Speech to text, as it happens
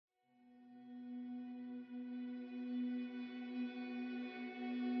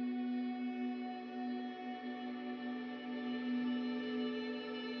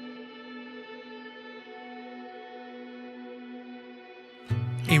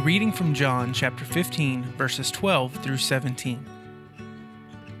A reading from John chapter 15, verses 12 through 17.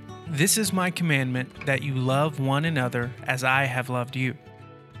 This is my commandment, that you love one another as I have loved you.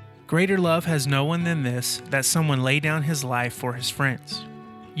 Greater love has no one than this, that someone lay down his life for his friends.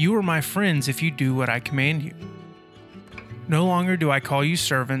 You are my friends if you do what I command you. No longer do I call you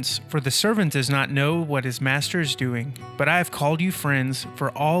servants, for the servant does not know what his master is doing, but I have called you friends,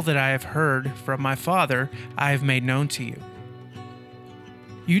 for all that I have heard from my Father I have made known to you.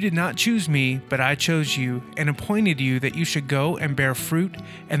 You did not choose me, but I chose you, and appointed you that you should go and bear fruit,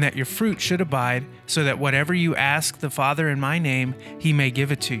 and that your fruit should abide, so that whatever you ask the Father in my name, he may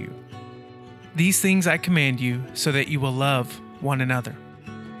give it to you. These things I command you, so that you will love one another.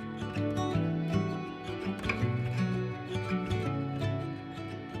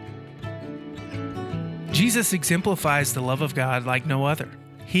 Jesus exemplifies the love of God like no other.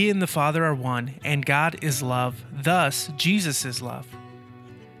 He and the Father are one, and God is love, thus Jesus is love.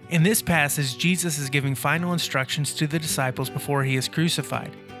 In this passage, Jesus is giving final instructions to the disciples before he is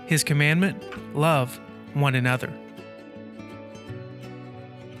crucified. His commandment: love one another.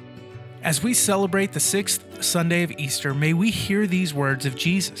 As we celebrate the 6th Sunday of Easter, may we hear these words of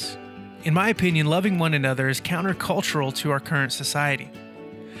Jesus. In my opinion, loving one another is countercultural to our current society.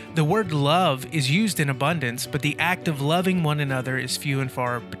 The word love is used in abundance, but the act of loving one another is few and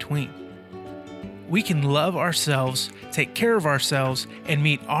far between. We can love ourselves, take care of ourselves, and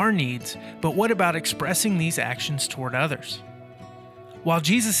meet our needs, but what about expressing these actions toward others? While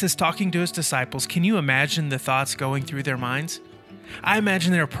Jesus is talking to his disciples, can you imagine the thoughts going through their minds? I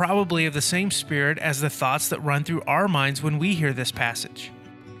imagine they're probably of the same spirit as the thoughts that run through our minds when we hear this passage.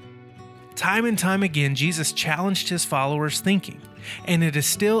 Time and time again, Jesus challenged his followers' thinking, and it is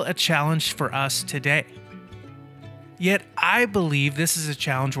still a challenge for us today. Yet, I believe this is a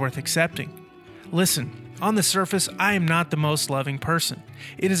challenge worth accepting. Listen, on the surface, I am not the most loving person.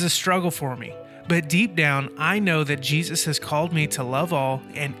 It is a struggle for me. But deep down, I know that Jesus has called me to love all,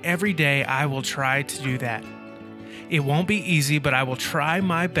 and every day I will try to do that. It won't be easy, but I will try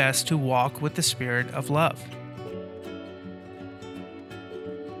my best to walk with the spirit of love.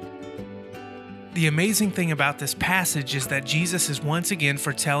 The amazing thing about this passage is that Jesus is once again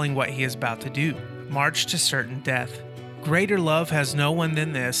foretelling what he is about to do: march to certain death. Greater love has no one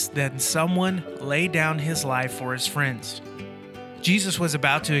than this, that someone lay down his life for his friends. Jesus was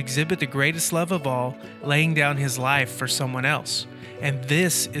about to exhibit the greatest love of all, laying down his life for someone else. And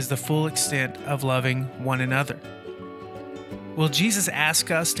this is the full extent of loving one another. Will Jesus ask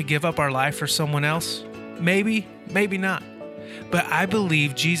us to give up our life for someone else? Maybe, maybe not. But I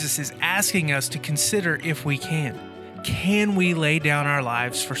believe Jesus is asking us to consider if we can. Can we lay down our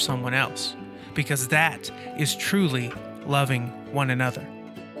lives for someone else? Because that is truly loving one another.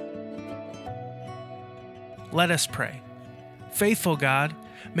 Let us pray. Faithful God,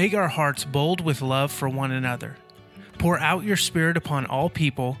 make our hearts bold with love for one another. Pour out your Spirit upon all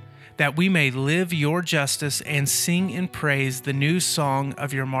people, that we may live your justice and sing and praise the new song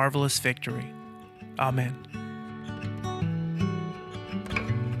of your marvelous victory. Amen.